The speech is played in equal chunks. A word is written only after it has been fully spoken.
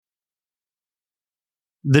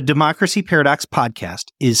The Democracy Paradox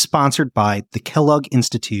podcast is sponsored by the Kellogg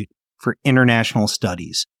Institute for International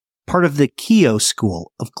Studies, part of the Keough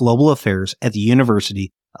School of Global Affairs at the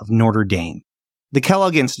University of Notre Dame. The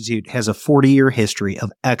Kellogg Institute has a 40-year history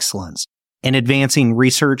of excellence in advancing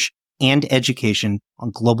research and education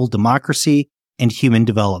on global democracy and human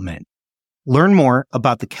development. Learn more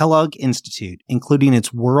about the Kellogg Institute, including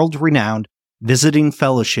its world-renowned visiting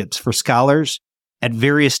fellowships for scholars at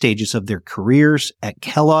various stages of their careers at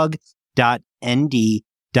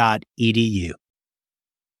kellogg.nd.edu.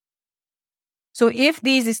 So if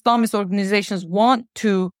these Islamist organizations want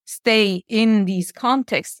to stay in these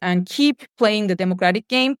contexts and keep playing the democratic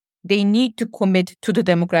game, they need to commit to the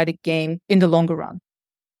democratic game in the longer run.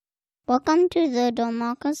 Welcome to the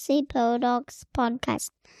Democracy Paradox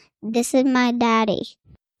podcast. This is my daddy.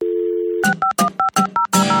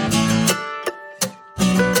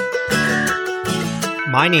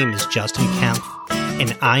 My name is Justin Kemp,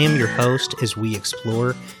 and I am your host as we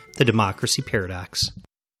explore the democracy paradox.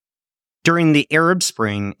 During the Arab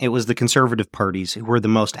Spring, it was the conservative parties who were the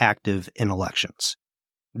most active in elections.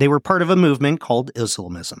 They were part of a movement called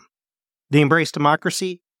Islamism. They embraced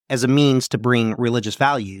democracy as a means to bring religious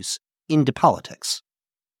values into politics.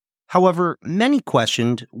 However, many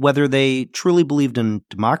questioned whether they truly believed in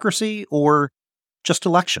democracy or just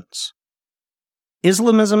elections.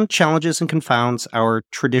 Islamism challenges and confounds our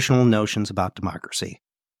traditional notions about democracy.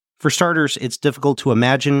 For starters, it's difficult to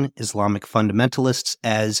imagine Islamic fundamentalists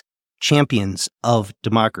as champions of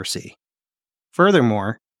democracy.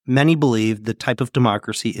 Furthermore, many believe the type of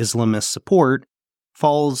democracy Islamists support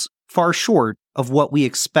falls far short of what we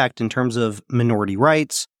expect in terms of minority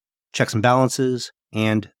rights, checks and balances,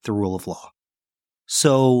 and the rule of law.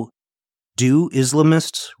 So, do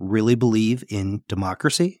Islamists really believe in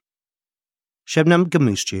democracy? Sebnem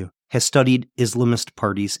Gumuscu has studied Islamist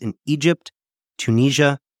parties in Egypt,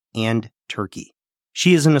 Tunisia, and Turkey.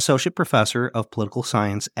 She is an associate professor of political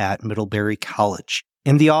science at Middlebury College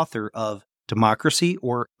and the author of Democracy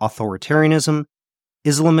or Authoritarianism,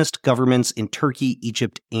 Islamist Governments in Turkey,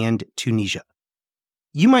 Egypt, and Tunisia.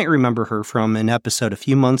 You might remember her from an episode a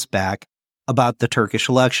few months back about the Turkish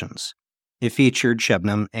elections. It featured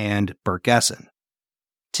Sebnem and Berk Essen.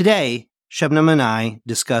 Today, Sebnem and I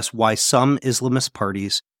discuss why some Islamist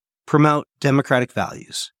parties promote democratic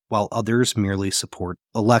values, while others merely support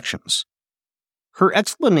elections. Her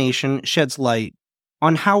explanation sheds light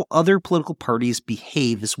on how other political parties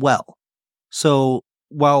behave as well. So,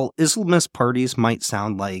 while Islamist parties might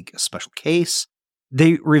sound like a special case,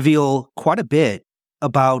 they reveal quite a bit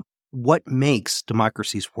about what makes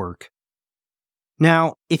democracies work.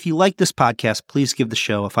 Now, if you like this podcast, please give the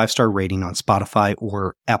show a 5-star rating on Spotify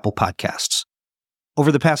or Apple Podcasts.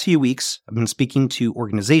 Over the past few weeks, I've been speaking to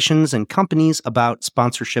organizations and companies about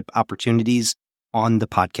sponsorship opportunities on the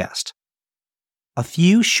podcast. A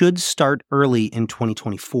few should start early in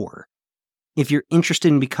 2024. If you're interested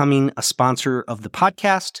in becoming a sponsor of the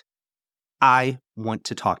podcast, I want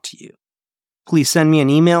to talk to you. Please send me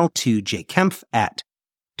an email to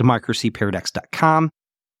jkempf@democracyparadox.com.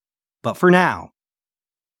 But for now,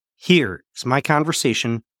 here is my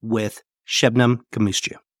conversation with Sebnem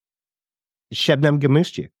Gumuscu. Sebnem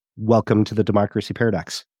Gumuscu, welcome to the Democracy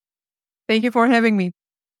Paradox. Thank you for having me.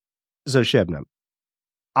 So Sebnem,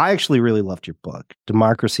 I actually really loved your book,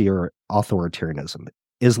 Democracy or Authoritarianism,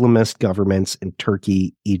 Islamist Governments in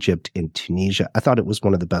Turkey, Egypt, and Tunisia. I thought it was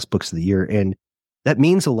one of the best books of the year, and that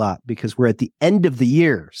means a lot because we're at the end of the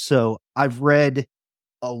year. So I've read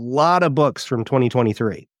a lot of books from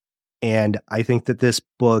 2023. And I think that this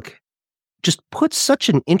book just puts such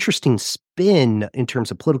an interesting spin in terms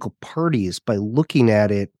of political parties by looking at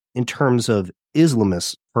it in terms of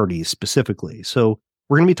Islamist parties specifically. So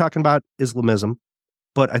we're going to be talking about Islamism,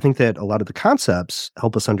 but I think that a lot of the concepts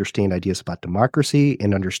help us understand ideas about democracy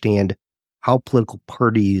and understand how political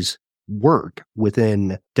parties work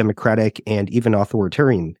within democratic and even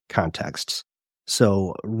authoritarian contexts.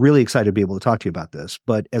 So really excited to be able to talk to you about this.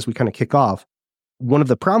 But as we kind of kick off, one of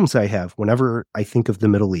the problems I have whenever I think of the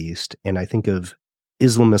Middle East and I think of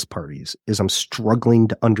Islamist parties is I'm struggling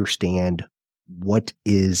to understand what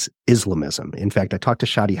is Islamism. In fact, I talked to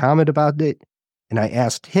Shadi Hamid about it, and I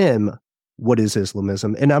asked him, what is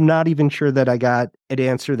Islamism? And I'm not even sure that I got an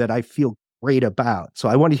answer that I feel great about. So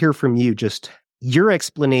I want to hear from you just your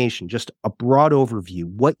explanation, just a broad overview.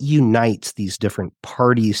 What unites these different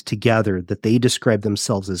parties together that they describe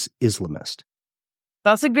themselves as Islamist?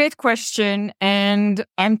 That's a great question. And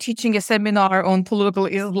I'm teaching a seminar on political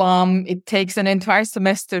Islam. It takes an entire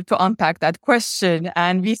semester to unpack that question.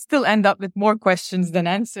 And we still end up with more questions than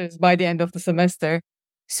answers by the end of the semester.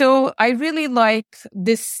 So I really like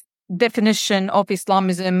this definition of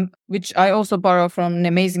Islamism, which I also borrow from an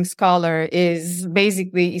amazing scholar, is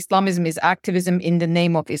basically Islamism is activism in the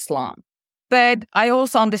name of Islam. But I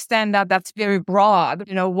also understand that that's very broad.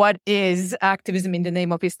 What is activism in the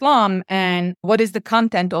name of Islam and what is the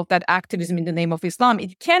content of that activism in the name of Islam?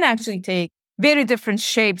 It can actually take very different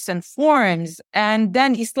shapes and forms. And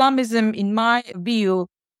then Islamism, in my view,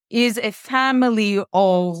 is a family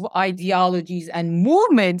of ideologies and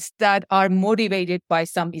movements that are motivated by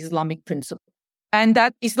some Islamic principle. And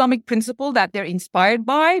that Islamic principle that they're inspired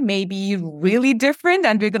by may be really different.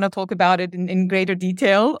 And we're going to talk about it in greater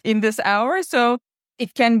detail in this hour. So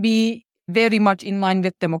it can be very much in line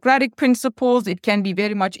with democratic principles. It can be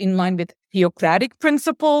very much in line with theocratic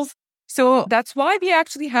principles. So that's why we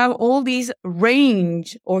actually have all these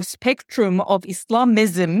range or spectrum of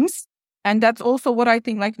Islamisms. And that's also what I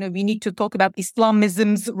think, we need to talk about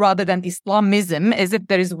Islamisms rather than Islamism, as if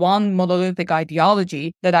there is one monolithic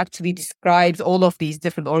ideology that actually describes all of these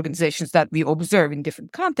different organizations that we observe in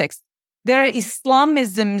different contexts. There are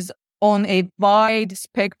Islamisms on a wide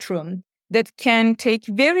spectrum that can take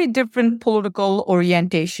very different political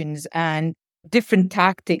orientations and different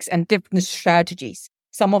tactics and different strategies.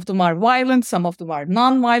 Some of them are violent, some of them are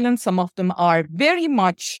non-violent, some of them are very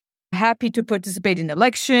much happy to participate in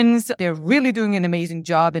elections. They're really doing an amazing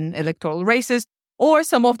job in electoral races. Or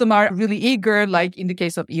some of them are really eager, like in the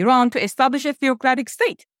case of Iran, to establish a theocratic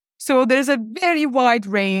state. So there's a very wide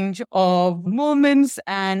range of movements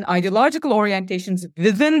and ideological orientations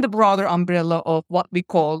within the broader umbrella of what we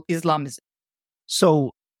call Islamism.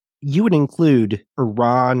 So you would include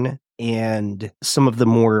Iran and some of the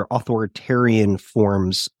more authoritarian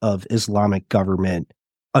forms of Islamic government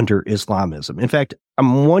under Islamism. In fact,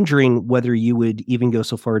 I'm wondering whether you would even go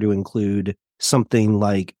so far to include something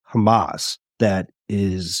like Hamas, that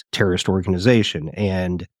is a terrorist organization,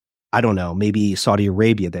 and I don't know, maybe Saudi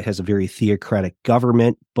Arabia, that has a very theocratic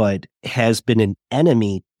government, but has been an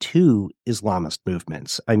enemy to Islamist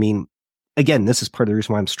movements. I mean, again, this is part of the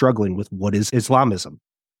reason why I'm struggling with what is Islamism.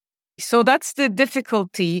 So that's the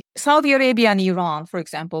difficulty. Saudi Arabia and Iran, for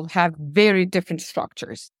example, have very different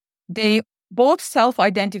structures. They both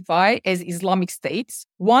self-identify as Islamic states.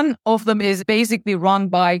 One of them is basically run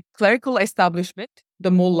by clerical establishment,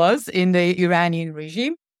 the mullahs in the Iranian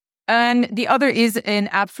regime. And the other is an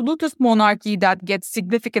absolutist monarchy that gets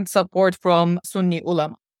significant support from Sunni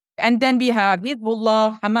ulama. And then we have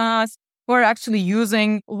Hezbollah, Hamas, who are actually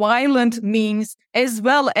using violent means as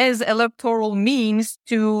well as electoral means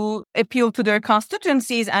to appeal to their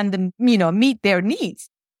constituencies and, meet their needs.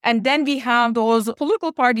 And then we have those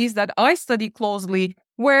political parties that I study closely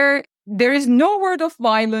where there is no word of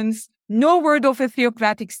violence, no word of a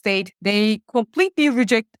theocratic state. They completely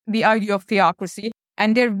reject the idea of theocracy.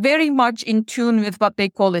 And they're very much in tune with what they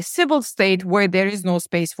call a civil state where there is no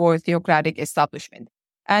space for theocratic establishment.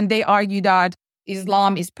 And they argue that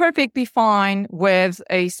Islam is perfectly fine with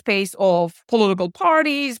a space of political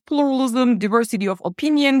parties, pluralism, diversity of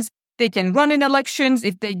opinions. They can run in elections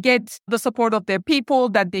if they get the support of their people,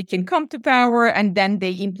 that they can come to power, and then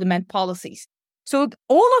they implement policies. So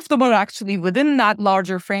all of them are actually within that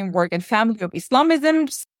larger framework and family of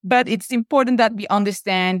Islamisms, but it's important that we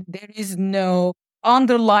understand there is no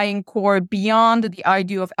underlying core beyond the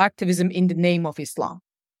idea of activism in the name of Islam.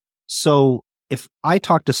 So if I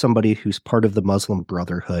talk to somebody who's part of the Muslim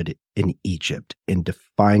Brotherhood in Egypt and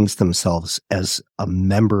defines themselves as a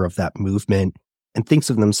member of that movement and thinks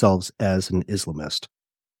of themselves as an Islamist,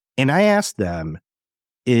 and I ask them,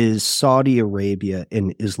 is Saudi Arabia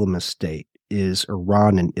an Islamist state? Is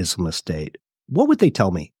Iran an Islamist state? What would they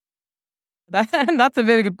tell me? That's a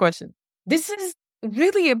very good question. This is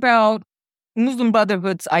really about Muslim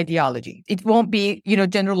Brotherhood's ideology. It won't be,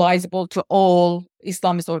 generalizable to all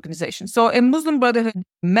Islamist organizations. So a Muslim Brotherhood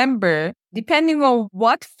member, depending on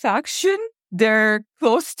what faction they're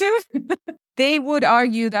close to, they would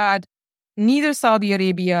argue that neither Saudi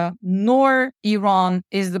Arabia nor Iran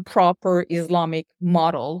is the proper Islamic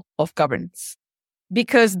model of governance,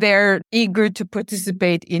 because they're eager to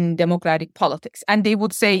participate in democratic politics. And they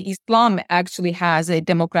would say Islam actually has a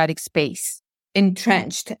democratic space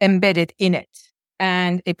entrenched, embedded in it.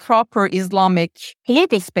 And a proper Islamic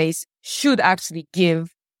political space should actually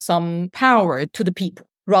give some power to the people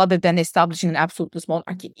rather than establishing an absolutist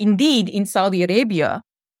monarchy. Indeed, in Saudi Arabia,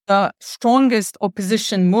 the strongest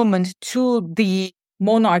opposition movement to the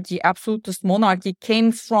monarchy, absolutist monarchy,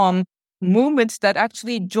 came from movements that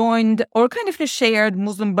actually joined or kind of shared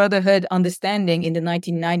Muslim Brotherhood understanding in the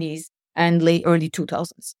 1990s and early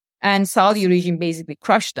 2000s. And Saudi regime basically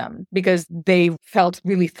crushed them because they felt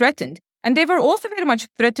really threatened. And they were also very much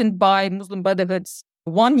threatened by Muslim Brotherhood's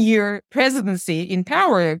 1-year presidency in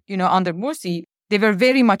power, under Morsi, they were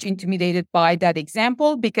very much intimidated by that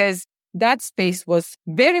example because that space was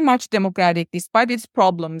very much democratic despite its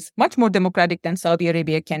problems, much more democratic than Saudi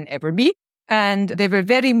Arabia can ever be. And they were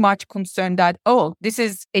very much concerned that, this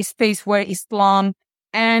is a space where Islam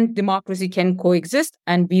and democracy can coexist.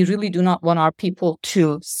 And we really do not want our people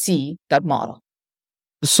to see that model.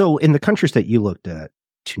 So in the countries that you looked at,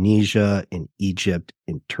 Tunisia and Egypt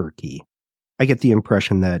and Turkey, I get the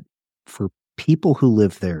impression that for people who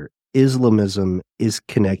live there, Islamism is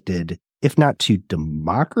connected, if not to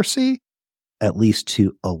democracy, at least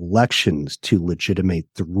to elections to legitimate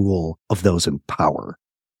the rule of those in power.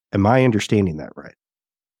 Am I understanding that right?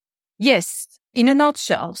 Yes, in a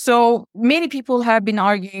nutshell. So many people have been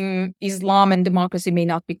arguing Islam and democracy may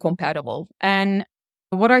not be compatible. And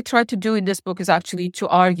what I try to do in this book is actually to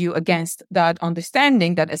argue against that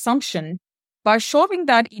understanding, that assumption, by showing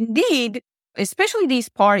that indeed, especially these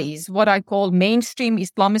parties, what I call mainstream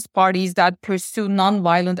Islamist parties that pursue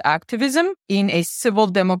nonviolent activism in a civil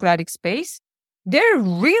democratic space, they're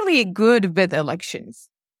really good with elections.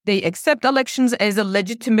 They accept elections as a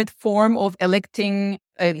legitimate form of electing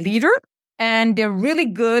a leader, and they're really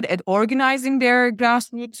good at organizing their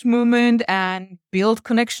grassroots movement and build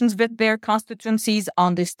connections with their constituencies,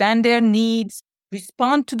 understand their needs,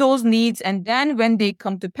 respond to those needs. And then when they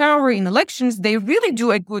come to power in elections, they really do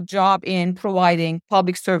a good job in providing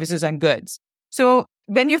public services and goods. So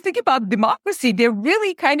when you think about democracy, they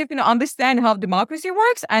really kind of understand how democracy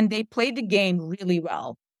works and they play the game really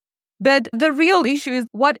well. But the real issue is,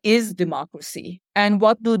 what is democracy? And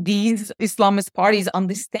what do these Islamist parties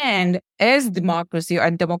understand as democracy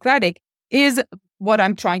and democratic is what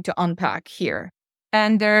I'm trying to unpack here.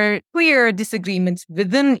 And there are clear disagreements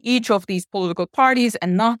within each of these political parties,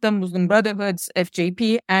 and Nahdha, Muslim Brotherhoods,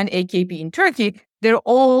 FJP, and AKP in Turkey. They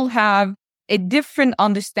all have a different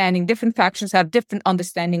understanding. Different factions have different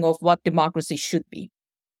understanding of what democracy should be.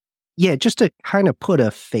 Yeah, just to kind of put a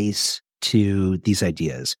face to these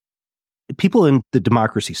ideas. People in the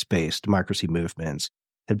democracy space, democracy movements,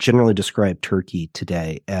 have generally described Turkey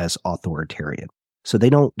today as authoritarian. So they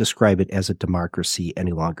don't describe it as a democracy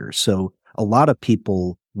any longer. So a lot of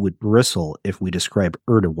people would bristle if we describe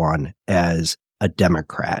Erdogan as a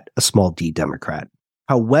Democrat, a small d Democrat.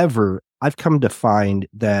 However, I've come to find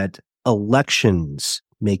that elections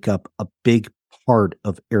make up a big part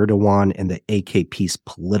of Erdogan and the AKP's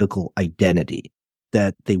political identity,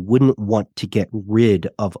 that they wouldn't want to get rid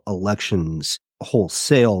of elections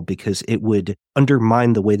wholesale because it would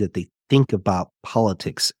undermine the way that they think about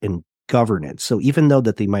politics and governance. So even though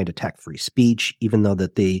that they might attack free speech, even though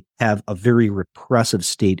that they have a very repressive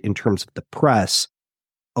state in terms of the press,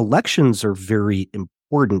 elections are very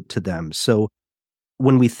important to them. So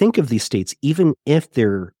when we think of these states, even if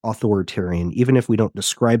they're authoritarian, even if we don't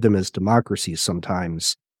describe them as democracies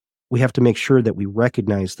sometimes, we have to make sure that we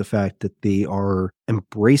recognize the fact that they are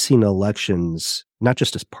embracing elections, not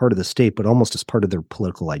just as part of the state, but almost as part of their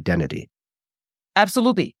political identity.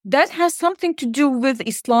 Absolutely. That has something to do with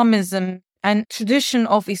Islamism and tradition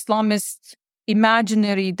of Islamist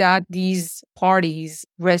imaginary that these parties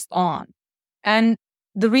rest on. And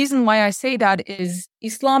the reason why I say that is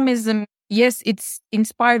Islamism, yes, it's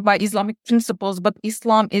inspired by Islamic principles, but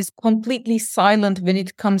Islam is completely silent when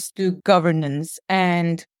it comes to governance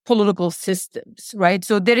and political systems, right?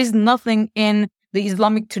 So there is nothing in the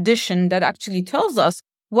Islamic tradition that actually tells us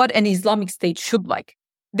what an Islamic state should like.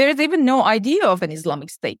 There is even no idea of an Islamic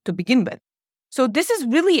state to begin with. So this is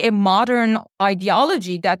really a modern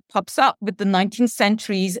ideology that pops up with the 19th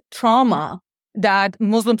century's trauma that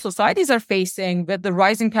Muslim societies are facing with the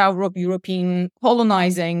rising power of European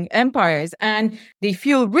colonizing empires. And they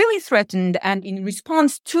feel really threatened. And in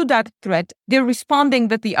response to that threat, they're responding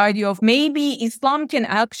with the idea of maybe Islam can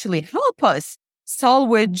actually help us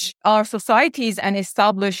salvage our societies and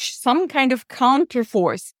establish some kind of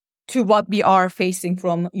counterforce to what we are facing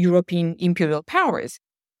from European imperial powers.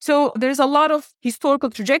 So there's a lot of historical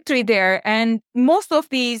trajectory there. And most of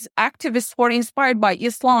these activists who are inspired by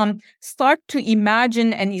Islam start to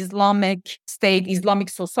imagine an Islamic state, Islamic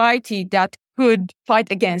society that could fight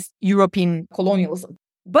against European colonialism.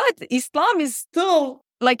 But Islam is still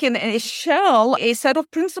like in a shell, a set of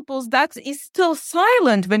principles that is still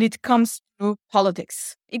silent when it comes to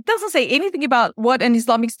politics. It doesn't say anything about what an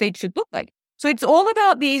Islamic state should look like. So it's all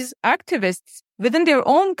about these activists within their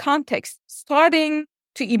own context, starting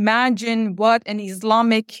to imagine what an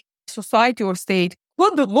Islamic society or state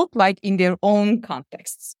could look like in their own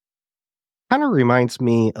contexts. Kind of reminds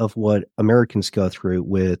me of what Americans go through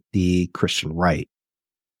with the Christian right,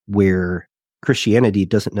 where Christianity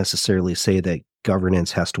doesn't necessarily say that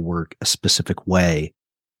governance has to work a specific way.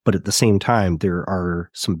 But at the same time, there are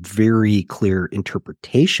some very clear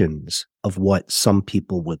interpretations of what some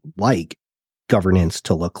people would like governance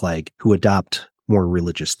to look like who adopt more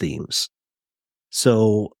religious themes.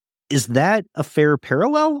 So is that a fair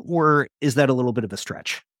parallel, or is that a little bit of a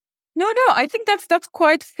stretch? No, I think that's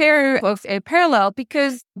quite fair of a parallel,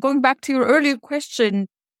 because going back to your earlier question,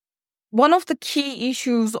 one of the key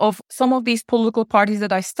issues of some of these political parties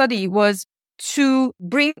that I study was to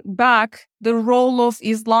bring back the role of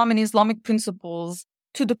Islam and Islamic principles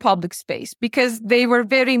to the public space, because they were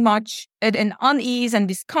very much at an unease and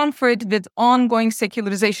discomfort with ongoing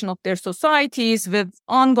secularization of their societies, with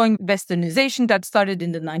ongoing westernization that started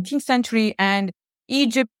in the 19th century. And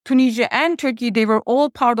Egypt, Tunisia, and Turkey, they were all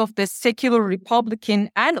part of the secular, republican,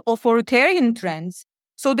 and authoritarian trends.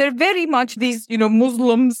 So they're very much these,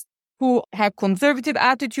 Muslims who have conservative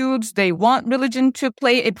attitudes. They want religion to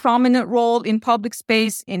play a prominent role in public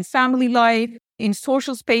space, in family life, in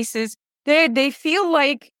social spaces. They feel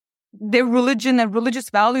like their religion and religious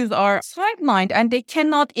values are sidelined, and they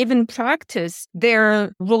cannot even practice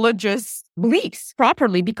their religious beliefs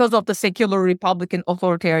properly because of the secular, republican,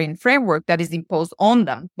 authoritarian framework that is imposed on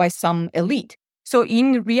them by some elite. So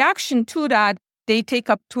in reaction to that, they take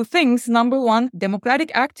up two things. Number one,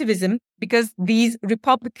 democratic activism, because these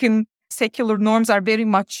republican secular norms are very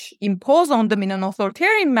much imposed on them in an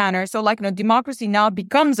authoritarian manner. So democracy now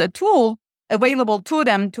becomes a tool available to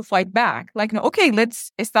them to fight back. Okay,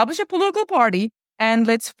 let's establish a political party and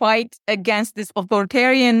let's fight against this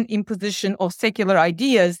authoritarian imposition of secular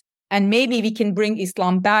ideas. And maybe we can bring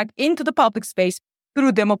Islam back into the public space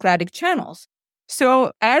through democratic channels.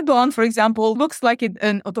 So Erdogan, for example, looks like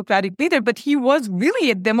an autocratic leader, but he was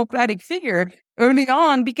really a democratic figure early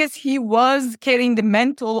on because he was carrying the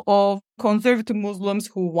mantle of conservative Muslims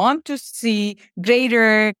who want to see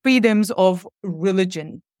greater freedoms of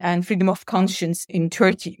religion and freedom of conscience in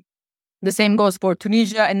Turkey. The same goes for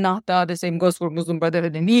Tunisia and Nahda. The same goes for Muslim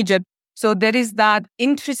Brotherhood in Egypt. So there is that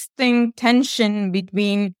interesting tension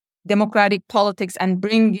between democratic politics and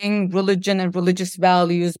bringing religion and religious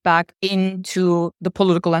values back into the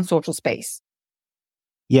political and social space.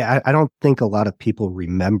 Yeah, I don't think a lot of people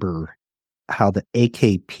remember how the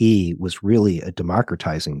AKP was really a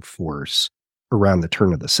democratizing force around the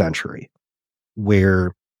turn of the century,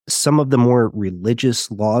 where some of the more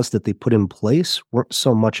religious laws that they put in place weren't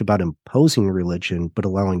so much about imposing religion, but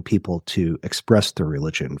allowing people to express their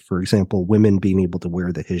religion. For example, women being able to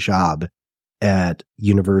wear the hijab at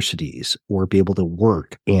universities or be able to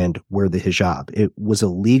work and wear the hijab. It was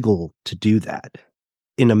illegal to do that.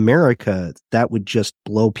 In America, that would just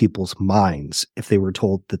blow people's minds if they were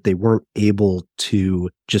told that they weren't able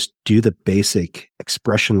to just do the basic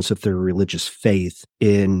expressions of their religious faith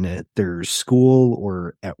in their school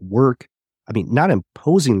or at work. I mean, not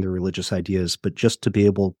imposing their religious ideas, but just to be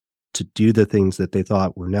able to do the things that they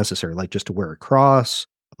thought were necessary, like just to wear a cross,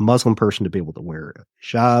 a Muslim person to be able to wear a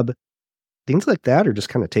hijab. Things like that are just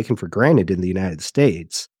kind of taken for granted in the United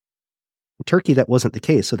States. In Turkey, that wasn't the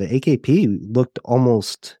case. So the AKP looked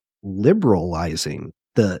almost liberalizing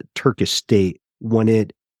the Turkish state when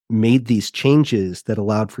it made these changes that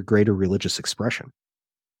allowed for greater religious expression.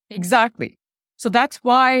 Exactly. So that's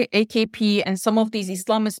why AKP and some of these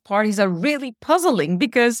Islamist parties are really puzzling,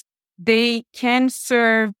 because they can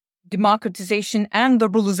serve democratization and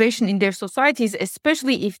liberalization in their societies,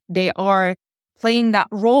 especially if they are playing that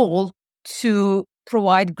role to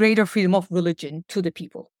provide greater freedom of religion to the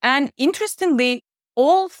people. And interestingly,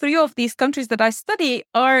 all three of these countries that I study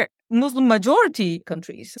are Muslim majority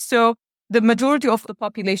countries. So the majority of the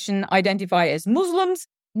population identify as Muslims.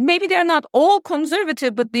 Maybe they're not all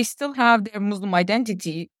conservative, but they still have their Muslim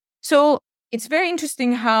identity. So it's very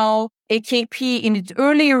interesting how AKP in its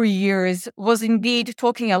earlier years was indeed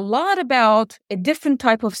talking a lot about a different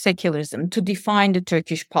type of secularism to define the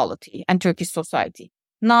Turkish polity and Turkish society.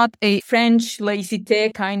 Not a French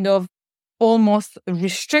laïcité kind of almost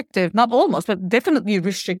restrictive, not almost, but definitely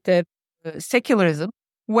restrictive secularism,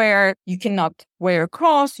 where you cannot wear a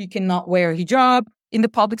cross, you cannot wear hijab in the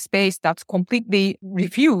public space. That's completely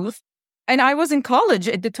refused. And I was in college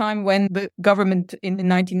at the time when the government in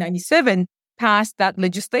 1997 passed that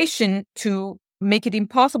legislation to make it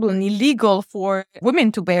impossible and illegal for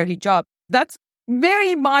women to wear hijab. That's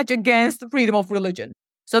very much against freedom of religion.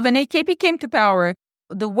 So when AKP came to power,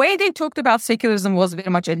 the way they talked about secularism was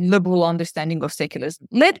very much a liberal understanding of secularism.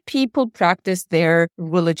 Let people practice their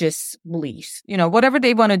religious beliefs. Whatever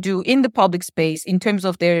they want to do in the public space in terms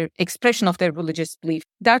of their expression of their religious belief,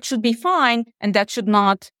 that should be fine, and that should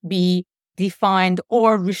not be defined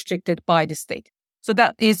or restricted by the state. So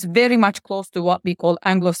that is very much close to what we call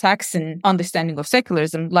Anglo-Saxon understanding of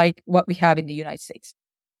secularism, like what we have in the United States.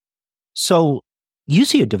 So you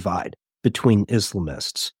see a divide between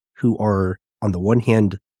Islamists who are, on the one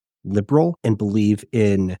hand, liberal and believe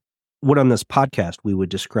in what on this podcast we would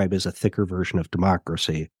describe as a thicker version of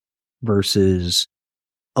democracy, versus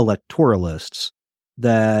electoralists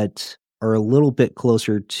that are a little bit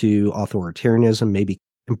closer to authoritarianism, maybe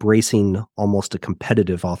embracing almost a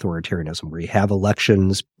competitive authoritarianism where you have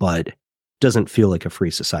elections, but doesn't feel like a free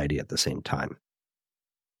society at the same time.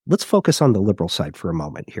 Let's focus on the liberal side for a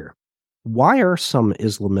moment here. Why are some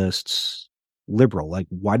Islamists liberal? Like,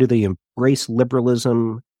 why do they embrace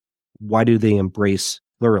liberalism? Why do they embrace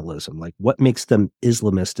pluralism? Like, what makes them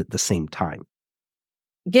Islamist at the same time?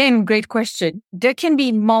 Again, great question. There can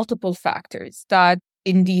be multiple factors that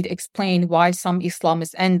indeed explain why some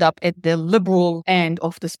Islamists end up at the liberal end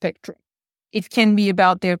of the spectrum. It can be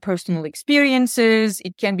about their personal experiences.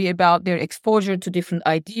 It can be about their exposure to different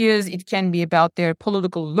ideas. It can be about their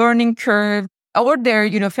political learning curve or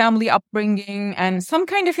their, family upbringing and some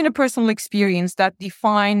kind of, personal experience that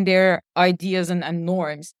define their ideas and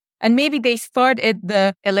norms. And maybe they start at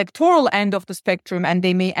the electoral end of the spectrum and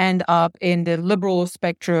they may end up in the liberal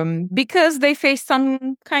spectrum because they faced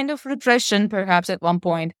some kind of repression perhaps at one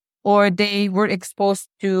point, or they were exposed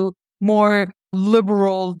to more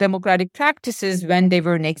liberal democratic practices when they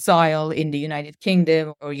were in exile in the United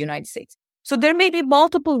Kingdom or United States. So there may be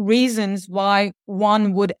multiple reasons why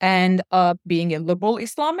one would end up being a liberal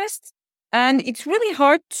Islamist. And it's really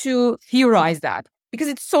hard to theorize that, because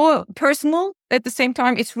it's so personal. At the same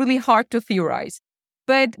time, it's really hard to theorize.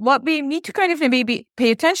 But what we need to kind of maybe pay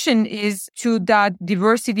attention is to that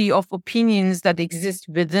diversity of opinions that exist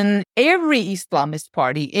within every Islamist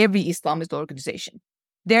party, every Islamist organization.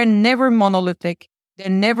 They're never monolithic. They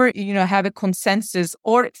never, have a consensus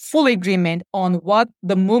or full agreement on what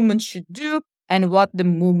the movement should do and what the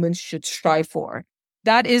movement should strive for.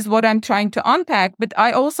 That is what I'm trying to unpack. But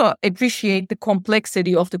I also appreciate the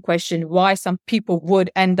complexity of the question, why some people would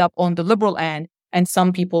end up on the liberal end and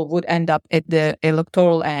some people would end up at the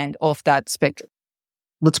electoral end of that spectrum.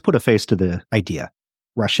 Let's put a face to the idea.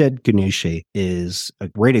 Rashid Gumuscu is a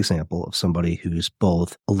great example of somebody who's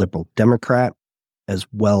both a liberal Democrat as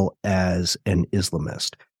well as an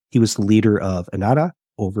Islamist. He was the leader of Ennahda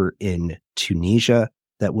over in Tunisia.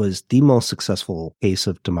 That was the most successful case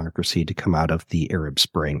of democracy to come out of the Arab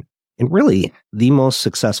Spring, and really the most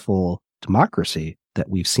successful democracy that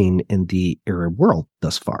we've seen in the Arab world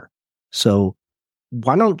thus far. So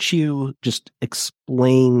why don't you just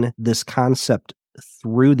explain this concept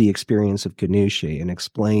through the experience of Gumuscu and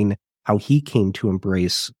explain how he came to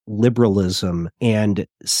embrace liberalism and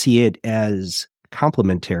see it as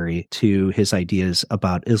complementary to his ideas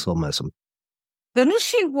about Islamism?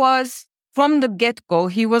 Gumuscu was, from the get-go,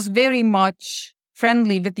 he was very much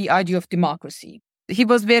friendly with the idea of democracy. He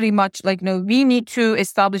was very much like, we need to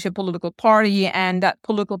establish a political party, and that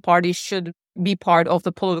political party should be part of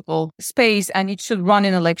the political space, and it should run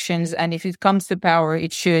in elections. And if it comes to power,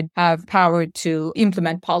 it should have power to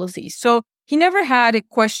implement policies. So he never had a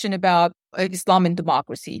question about Islam and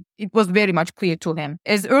democracy. It was very much clear to him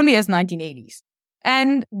as early as 1980s.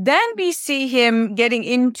 And then we see him getting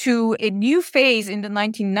into a new phase in the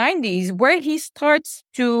 1990s where he starts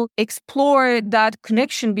to explore that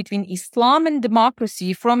connection between Islam and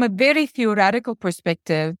democracy from a very theoretical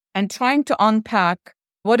perspective and trying to unpack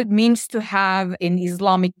what it means to have an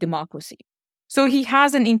Islamic democracy. So he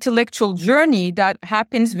has an intellectual journey that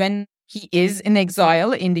happens when he is in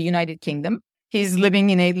exile in the United Kingdom. He's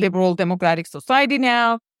living in a liberal democratic society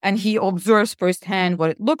now, and he observes firsthand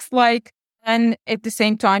what it looks like. And at the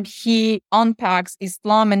same time, he unpacks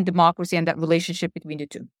Islam and democracy and that relationship between the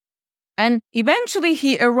two. And eventually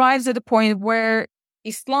he arrives at a point where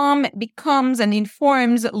Islam becomes and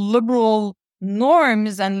informs liberal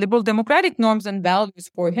norms and liberal democratic norms and values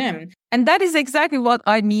for him. And that is exactly what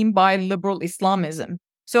I mean by liberal Islamism.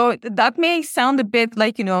 So that may sound a bit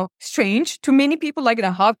like, strange to many people, like,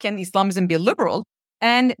 how can Islamism be liberal?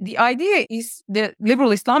 And the idea is the liberal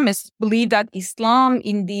Islamists believe that Islam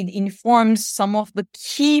indeed informs some of the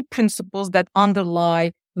key principles that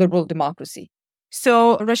underlie liberal democracy.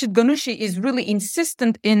 So Rashid Gumuscu is really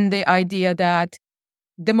insistent in the idea that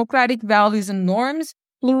democratic values and norms,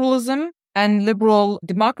 pluralism, and liberal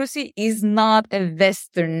democracy is not a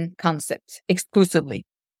Western concept exclusively.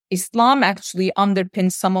 Islam actually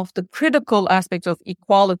underpins some of the critical aspects of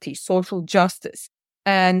equality, social justice,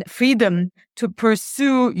 and freedom to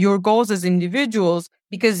pursue your goals as individuals,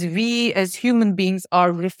 because we as human beings are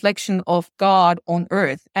a reflection of God on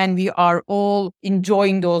earth, and we are all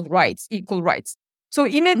enjoying those rights, equal rights. So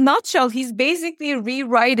in a nutshell, he's basically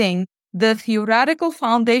rewriting the theoretical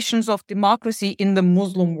foundations of democracy in the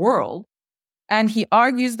Muslim world. And he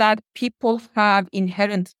argues that people have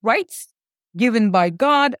inherent rights given by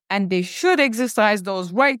God, and they should exercise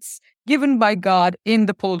those rights given by God in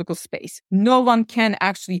the political space. No one can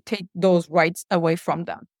actually take those rights away from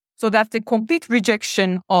them. So that's a complete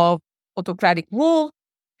rejection of autocratic rule,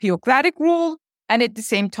 theocratic rule, and at the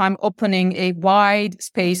same time opening a wide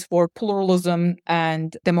space for pluralism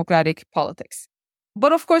and democratic politics.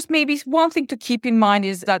 But of course, maybe one thing to keep in mind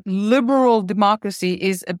is that liberal democracy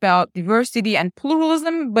is about diversity and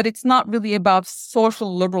pluralism, but it's not really about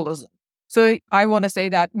social liberalism. So I want to say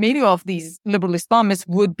that many of these liberal Islamists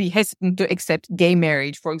would be hesitant to accept gay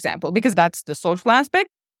marriage, for example, because that's the social aspect,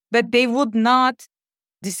 but they would not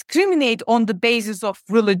discriminate on the basis of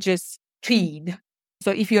religious creed.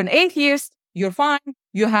 So if you're an atheist, you're fine.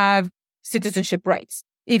 You have citizenship rights.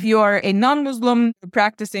 If you're a non-Muslim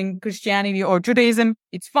practicing Christianity or Judaism,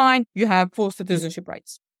 it's fine. You have full citizenship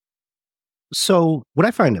rights. So what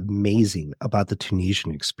I find amazing about the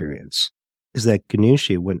Tunisian experience is that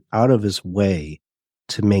Gumuscu went out of his way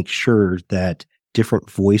to make sure that different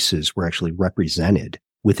voices were actually represented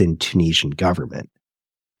within Tunisian government.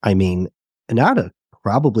 I mean, Ennahda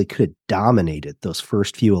probably could have dominated those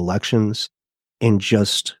first few elections and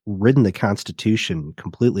just ridden the constitution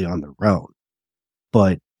completely on their own.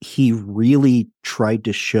 But he really tried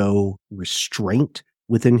to show restraint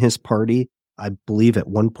within his party. I believe at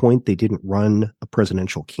one point they didn't run a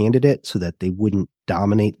presidential candidate so that they wouldn't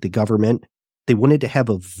dominate the government. They wanted to have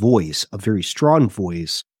a voice, a very strong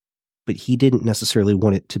voice, but he didn't necessarily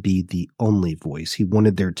want it to be the only voice. He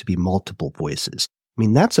wanted there to be multiple voices. I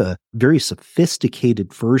mean, that's a very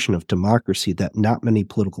sophisticated version of democracy that not many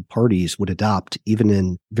political parties would adopt, even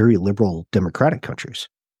in very liberal democratic countries.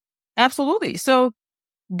 Absolutely. So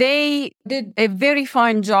they did a very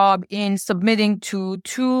fine job in submitting to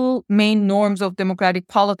two main norms of democratic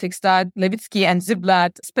politics that Levitsky and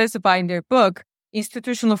Ziblatt specify in their book,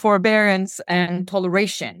 institutional forbearance and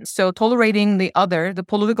toleration. So tolerating the other, the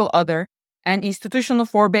political other, and institutional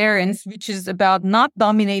forbearance, which is about not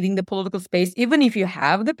dominating the political space, even if you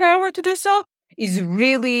have the power to do so, is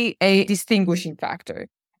really a distinguishing factor.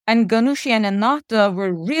 And Gumuscu and Ennahda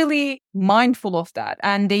were really mindful of that.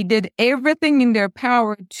 And they did everything in their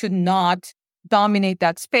power to not dominate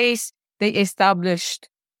that space. They established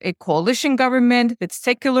a coalition government with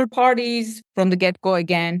secular parties from the get-go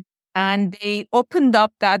again. And they opened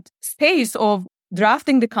up that space of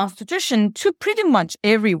drafting the constitution to pretty much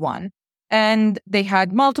everyone. And they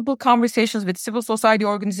had multiple conversations with civil society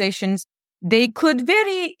organizations. They could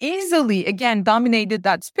very easily, again, dominated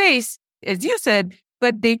that space, as you said,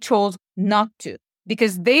 but they chose not to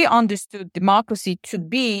because they understood democracy to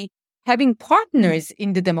be having partners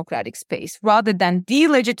in the democratic space rather than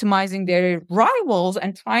delegitimizing their rivals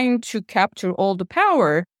and trying to capture all the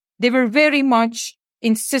power. They were very much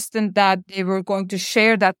insistent that they were going to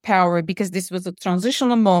share that power because this was a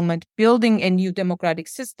transitional moment, building a new democratic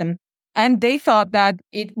system. And they thought that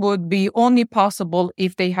it would be only possible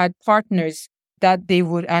if they had partners that they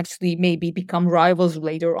would actually maybe become rivals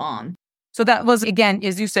later on. So that was, again,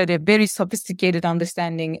 as you said, a very sophisticated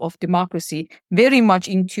understanding of democracy, very much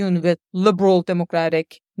in tune with liberal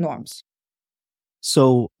democratic norms.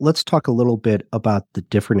 So let's talk a little bit about the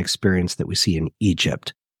different experience that we see in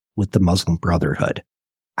Egypt with the Muslim Brotherhood.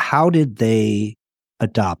 How did they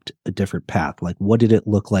adopt a different path? Like, what did it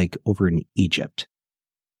look like over in Egypt?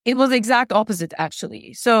 It was the exact opposite,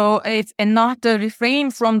 actually. So if Ennahda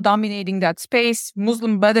refrained from dominating that space,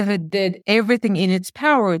 Muslim Brotherhood did everything in its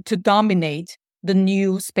power to dominate the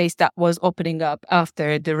new space that was opening up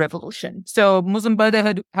after the revolution. So Muslim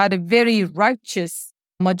Brotherhood had a very righteous,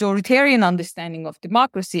 majoritarian understanding of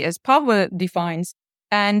democracy as Pavlov defines.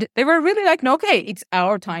 And they were really like, no, okay, it's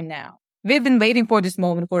our time now. We've been waiting for this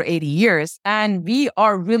moment for 80 years, and we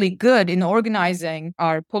are really good in organizing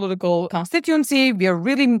our political constituency. We are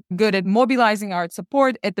really good at mobilizing our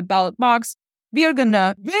support at the ballot box. We are going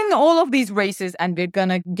to win all of these races, and we're going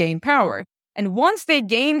to gain power. And once they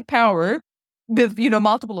gained power with,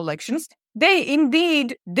 multiple elections, they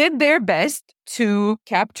indeed did their best to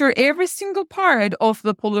capture every single part of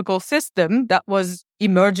the political system that was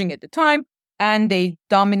emerging at the time. And they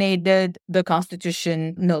dominated the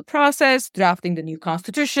constitutional process, drafting the new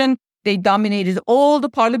constitution. They dominated all the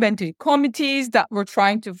parliamentary committees that were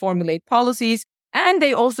trying to formulate policies. And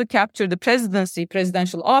they also captured the presidency,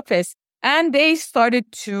 presidential office. And they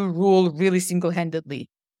started to rule really single-handedly,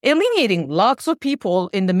 alienating lots of people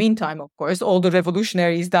in the meantime, of course, all the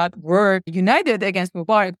revolutionaries that were united against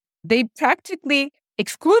Mubarak. They practically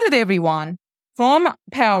excluded everyone from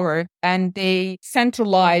power, and they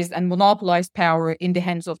centralized and monopolized power in the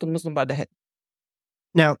hands of the Muslim Brotherhood.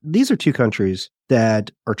 Now, these are two countries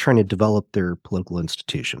that are trying to develop their political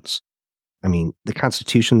institutions. I mean, the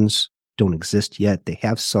constitutions don't exist yet. They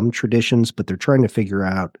have some traditions, but they're trying to figure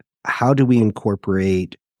out, how do we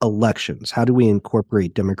incorporate elections? How do we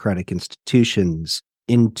incorporate democratic institutions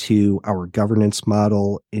into our governance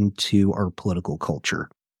model, into our political culture?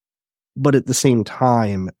 But at the same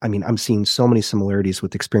time, I mean, I'm seeing so many similarities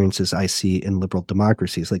with experiences I see in liberal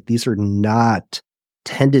democracies. Like, these are not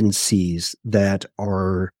tendencies that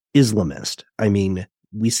are Islamist. I mean,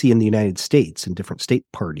 we see in the United States, in different state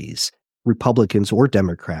parties, Republicans or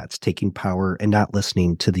Democrats taking power and not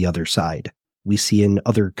listening to the other side. We see in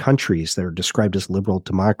other countries that are described as liberal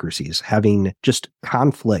democracies having just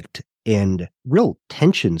conflict and real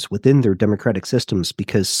tensions within their democratic systems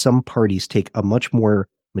because some parties take a much more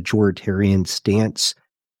majoritarian stance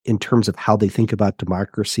in terms of how they think about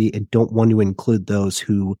democracy and don't want to include those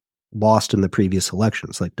who lost in the previous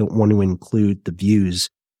elections, like don't want to include the views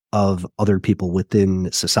of other people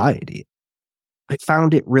within society. I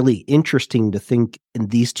found it really interesting to think in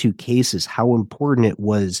these two cases how important it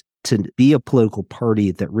was to be a political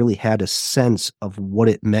party that really had a sense of what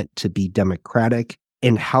it meant to be democratic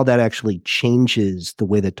and how that actually changes the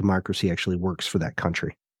way that democracy actually works for that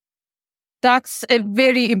country. That's a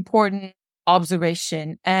very important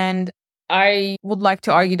observation. And I would like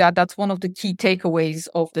to argue that that's one of the key takeaways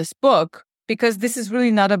of this book, because this is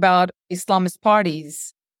really not about Islamist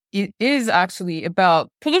parties. It is actually about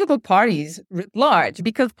political parties writ large,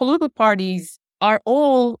 because political parties are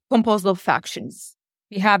all composed of factions.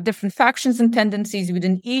 We have different factions and tendencies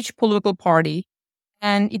within each political party.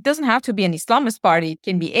 And it doesn't have to be an Islamist party. It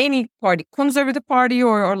can be any party, conservative party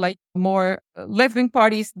or like more left-wing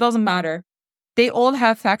parties, doesn't matter. They all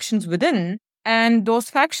have factions within, and those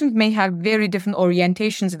factions may have very different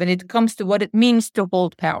orientations when it comes to what it means to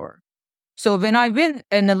hold power. So when I win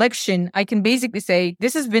an election, I can basically say,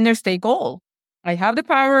 this is winners take all. I have the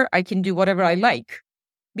power. I can do whatever I like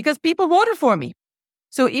because people voted for me.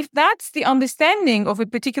 So if that's the understanding of a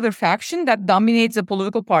particular faction that dominates a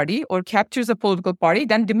political party or captures a political party,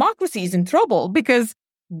 then democracy is in trouble because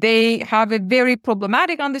they have a very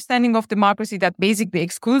problematic understanding of democracy that basically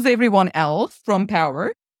excludes everyone else from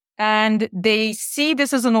power. And they see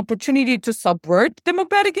this as an opportunity to subvert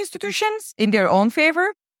democratic institutions in their own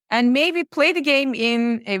favor and maybe play the game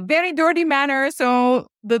in a very dirty manner. So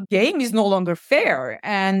the game is no longer fair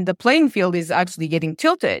and the playing field is actually getting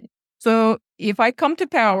tilted. So if I come to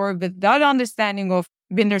power with that understanding of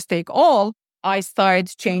winners take all, I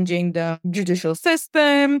start changing the judicial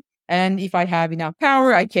system. And if I have enough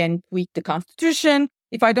power, I can tweak the constitution.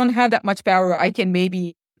 If I don't have that much power, I can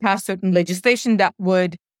maybe pass certain legislation that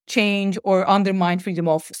would change or undermine freedom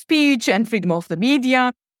of speech and freedom of the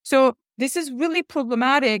media. So this is really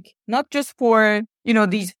problematic, not just for,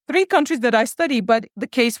 these three countries that I study, but the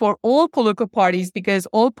case for all political parties, because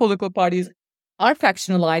all political parties are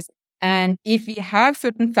factionalized. And if we have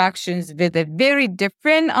certain factions with a very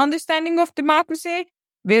different understanding of democracy,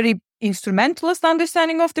 very instrumentalist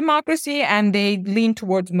understanding of democracy, and they lean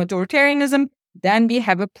towards majoritarianism, then we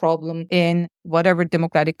have a problem in whatever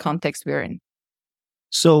democratic context we're in.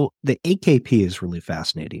 So the AKP is really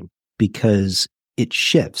fascinating because it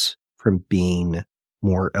shifts from being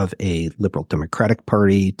more of a liberal democratic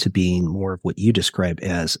party to being more of what you describe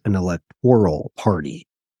as an electoral party,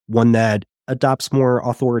 one that adopts more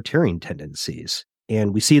authoritarian tendencies.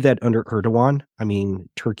 And we see that under Erdogan. I mean,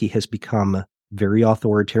 Turkey has become very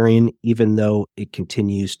authoritarian, even though it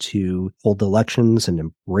continues to hold elections and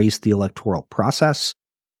embrace the electoral process.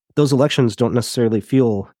 Those elections don't necessarily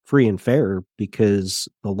feel free and fair because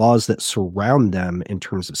the laws that surround them in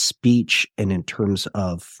terms of speech and in terms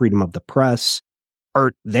of freedom of the press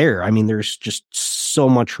aren't there. I mean, there's just so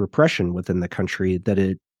much repression within the country that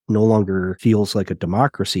it no longer feels like a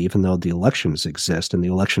democracy, even though the elections exist and the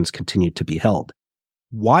elections continue to be held.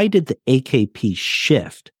 Why did the AKP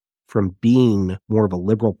shift from being more of a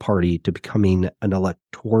liberal party to becoming an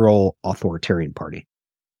electoral authoritarian party?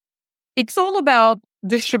 It's all about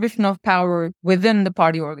distribution of power within the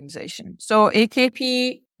party organization. So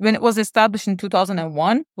AKP, when it was established in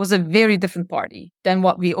 2001, was a very different party than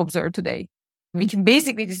what we observe today. We can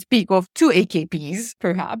basically speak of two AKPs,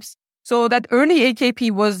 perhaps. So that early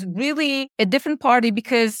AKP was really a different party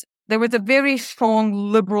because there was a very strong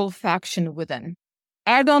liberal faction within.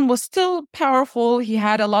 Erdogan was still powerful. He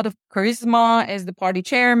had a lot of charisma as the party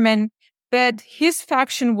chairman, but his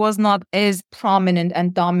faction was not as prominent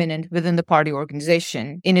and dominant within the party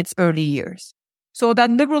organization in its early years. So that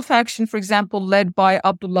liberal faction, for example, led by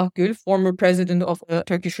Abdullah Gül, former president of the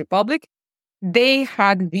Turkish Republic, they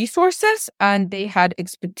had resources and they had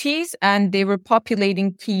expertise and they were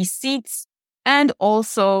populating key seats and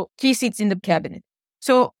also key seats in the cabinet.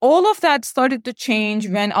 So all of that started to change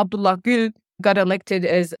when Abdullah Gül got elected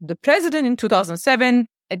as the president in 2007.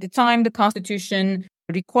 At the time, the constitution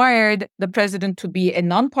required the president to be a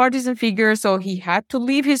non-partisan figure. So he had to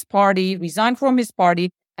leave his party, resign from his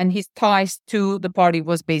party, and his ties to the party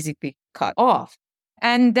was basically cut off.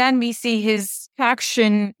 And then we see his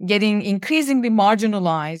faction getting increasingly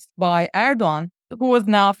marginalized by Erdogan, who was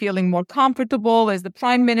now feeling more comfortable as the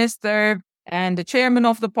prime minister and the chairman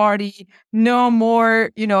of the party. No more,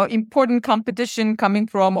 important competition coming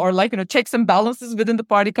from, or checks and balances within the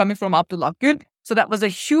party coming from Abdullah Gül. So that was a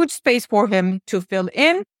huge space for him to fill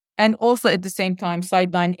in. And also at the same time,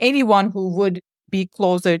 sideline anyone who would be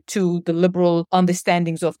closer to the liberal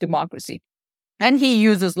understandings of democracy. And he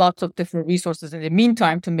uses lots of different resources in the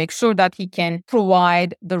meantime to make sure that he can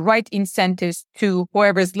provide the right incentives to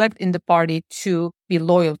whoever is left in the party to be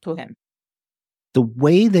loyal to him. The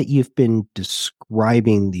way that you've been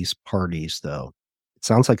describing these parties, though, it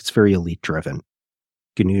sounds like it's very elite-driven.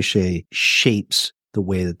 Gumuscu shapes the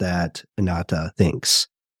way that Ennahda thinks.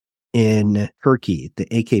 In Turkey, the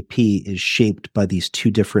AKP is shaped by these two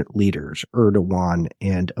different leaders, Erdogan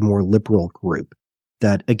and a more liberal group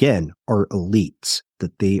that, again, are elites,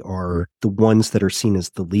 that they are the ones that are seen as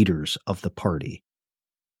the leaders of the party.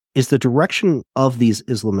 Is the direction of these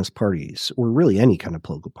Islamist parties, or really any kind of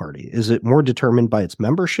political party, is it more determined by its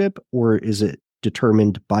membership, or is it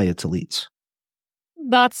determined by its elites?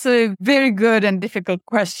 That's a very good and difficult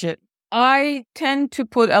question. I tend to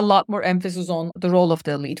put a lot more emphasis on the role of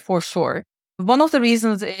the elite, for sure. One of the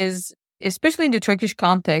reasons is, especially in the Turkish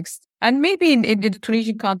context, and maybe in the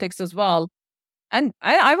Tunisian context as well, and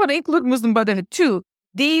I would include Muslim Brotherhood too,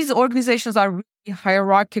 these organizations are really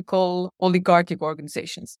hierarchical, oligarchic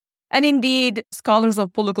organizations. And indeed, scholars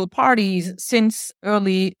of political parties since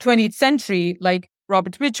early 20th century, like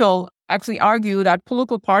Robert Mitchell, actually argue that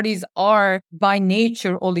political parties are by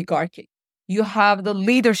nature oligarchic. You have the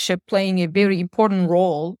leadership playing a very important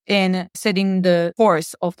role in setting the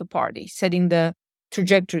course of the party, setting the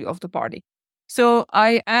trajectory of the party. So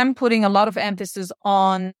I am putting a lot of emphasis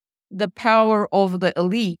on the power of the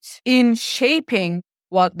elite in shaping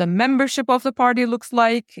what the membership of the party looks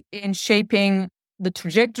like, in shaping the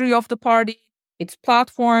trajectory of the party, its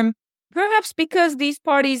platform, perhaps because these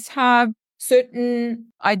parties have certain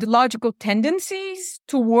ideological tendencies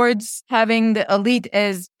towards having the elite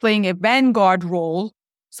as playing a vanguard role,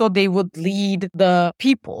 so they would lead the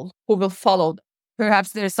people who will follow them.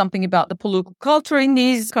 Perhaps there's something about the political culture in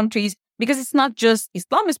these countries, because it's not just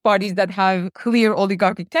Islamist parties that have clear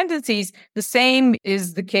oligarchic tendencies. The same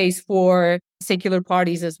is the case for secular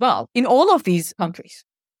parties as well in all of these countries.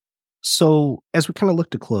 So as we kind of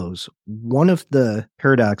look to close, one of the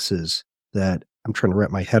paradoxes that I'm trying to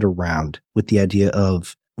wrap my head around with the idea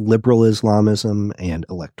of liberal Islamism and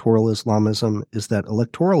electoral Islamism is that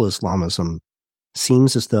electoral Islamism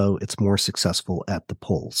seems as though it's more successful at the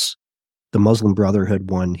polls. The Muslim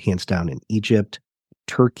Brotherhood won hands down in Egypt.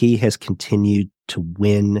 Turkey has continued to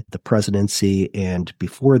win the presidency, and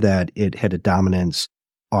before that, it had a dominance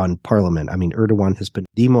on parliament. I mean, Erdogan has been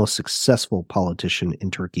the most successful politician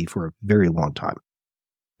in Turkey for a very long time.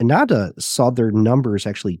 Ennahda saw their numbers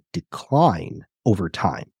actually decline over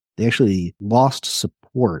time. They actually lost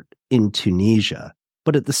support in Tunisia.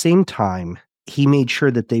 But at the same time, he made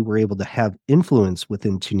sure that they were able to have influence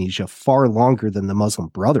within Tunisia far longer than the Muslim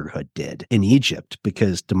Brotherhood did in Egypt,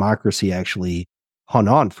 because democracy actually hung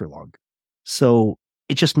on for longer. So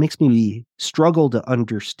it just makes me struggle to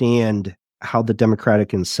understand how the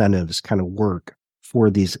democratic incentives kind of work for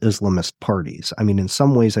these Islamist parties. I mean, in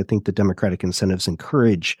some ways, I think the democratic incentives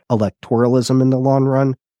encourage electoralism in the long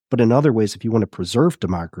run, but in other ways, if you want to preserve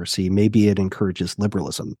democracy, maybe it encourages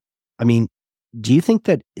liberalism. I mean, do you think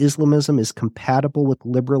that Islamism is compatible with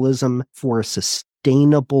liberalism for a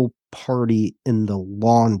sustainable party in the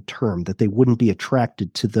long term, that they wouldn't be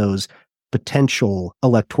attracted to those potential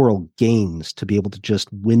electoral gains to be able to just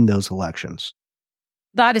win those elections?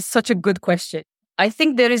 That is such a good question. I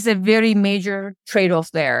think there is a very major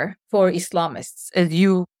trade-off there for Islamists, as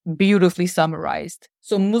you beautifully summarized.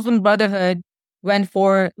 So Muslim Brotherhood went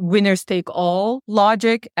for winners-take-all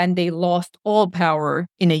logic, and they lost all power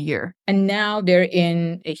in a year. And now they're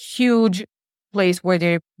in a huge place where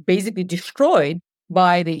they're basically destroyed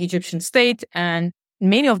by the Egyptian state, and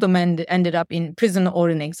many of them ended up in prison or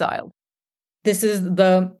in exile. This is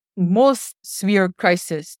the most severe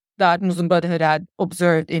crisis that Muslim Brotherhood had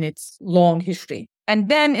observed in its long history. And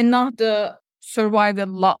then Ennahda survived a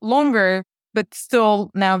lot longer But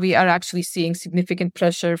still, now we are actually seeing significant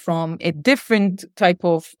pressure from a different type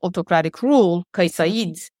of autocratic rule,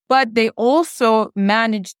 Kaysaids. But they also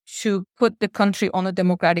managed to put the country on a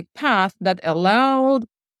democratic path that allowed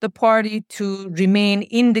the party to remain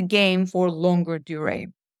in the game for longer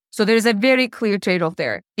duration. So there's a very clear trade-off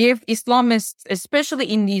there. If Islamists,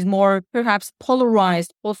 especially in these more perhaps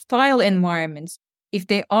polarized, hostile environments, if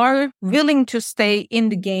they are willing to stay in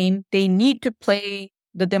the game, they need to play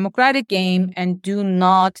the democratic game and do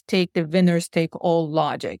not take the winners take all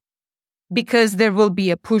logic, because there will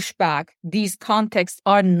be a pushback. These contexts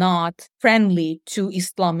are not friendly to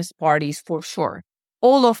Islamist parties for sure.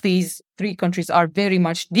 All of these three countries are very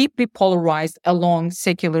much deeply polarized along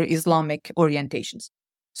secular Islamic orientations.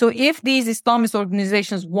 So if these Islamist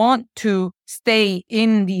organizations want to stay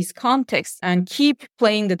in these contexts and keep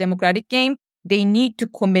playing the democratic game, they need to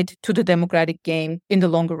commit to the democratic game in the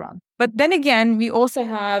longer run. But then again, we also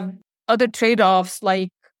have other trade-offs, like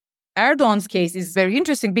Erdogan's case is very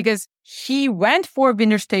interesting because he went for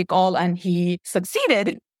winners take all and he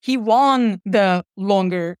succeeded. He won the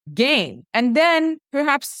longer game. And then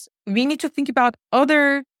perhaps we need to think about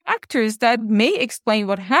other factors that may explain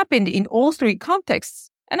what happened in all three contexts.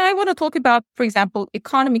 And I want to talk about, for example,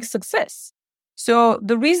 economic success. So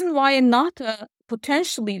the reason why Ennahda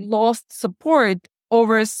potentially lost support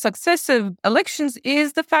over successive elections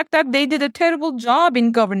is the fact that they did a terrible job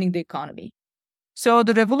in governing the economy. So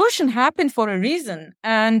the revolution happened for a reason,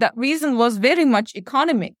 and that reason was very much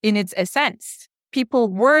economic in its essence. People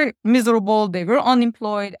were miserable, they were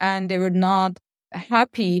unemployed, and they were not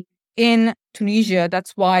happy in Tunisia.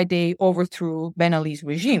 That's why they overthrew Ben Ali's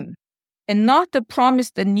regime. Ennahda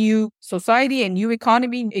promised a new society, a new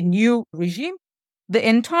economy, a new regime. The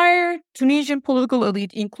entire Tunisian political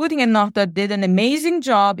elite, including Ennahda, did an amazing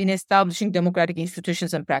job in establishing democratic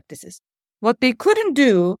institutions and practices. What they couldn't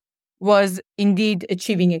do was indeed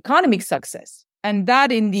achieving economic success, and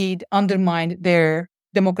that indeed undermined their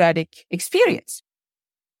democratic experience.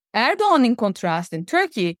 Erdogan, in contrast, in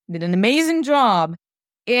Turkey, did an amazing job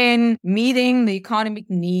in meeting the economic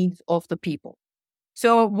needs of the people.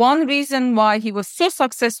 So one reason why he was so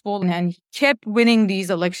successful and he kept winning these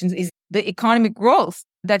elections is the economic growth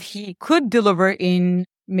that he could deliver in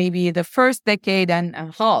maybe the first decade and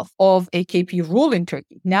a half of AKP rule in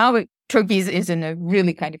Turkey. Now Turkey is in a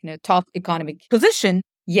really kind of tough economic position.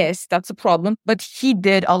 Yes, that's a problem, but he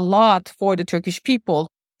did a lot for the Turkish people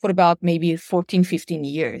for about maybe 14, 15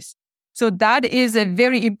 years. So that is a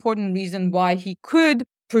very important reason why he could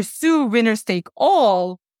pursue winners take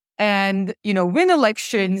all and, win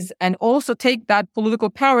elections and also take that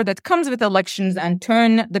political power that comes with elections and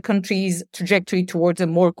turn the country's trajectory towards a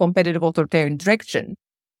more competitive authoritarian direction.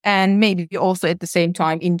 And maybe also at the same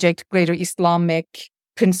time inject greater Islamic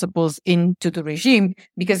principles into the regime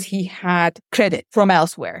because he had credit from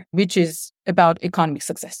elsewhere, which is about economic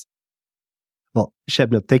success. Well,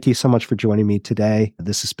 Sebnem, thank you so much for joining me today.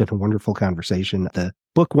 This has been a wonderful conversation. The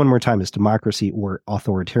book, one more time, is Democracy or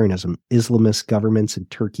Authoritarianism, Islamist Governments in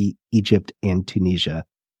Turkey, Egypt, and Tunisia.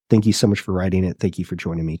 Thank you so much for writing it. Thank you for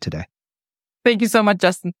joining me today. Thank you so much,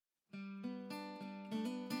 Justin.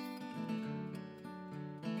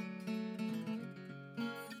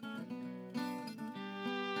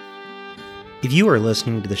 If you are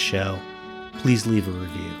listening to the show, please leave a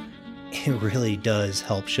review. It really does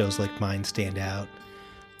help shows like mine stand out.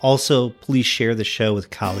 Also, please share the show with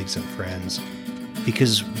colleagues and friends,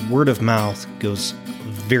 because word of mouth goes a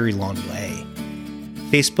very long way.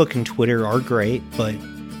 Facebook and Twitter are great, but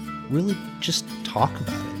really just talk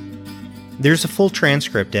about it. There's a full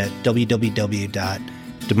transcript at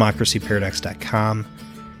www.democracyparadox.com.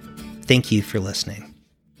 Thank you for listening.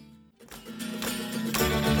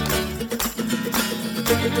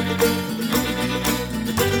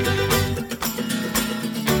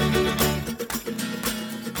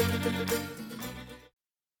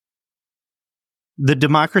 The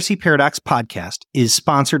Democracy Paradox podcast is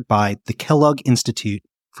sponsored by the Kellogg Institute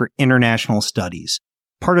for International Studies,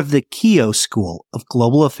 part of the Keough School of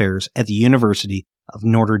Global Affairs at the University of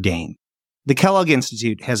Notre Dame. The Kellogg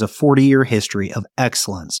Institute has a 40-year history of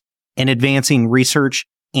excellence in advancing research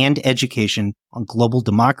and education on global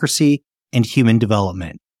democracy and human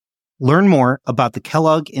development. Learn more about the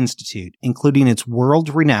Kellogg Institute, including its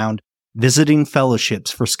world-renowned visiting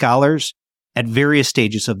fellowships for scholars at various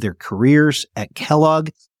stages of their careers at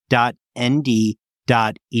kellogg.nd.edu.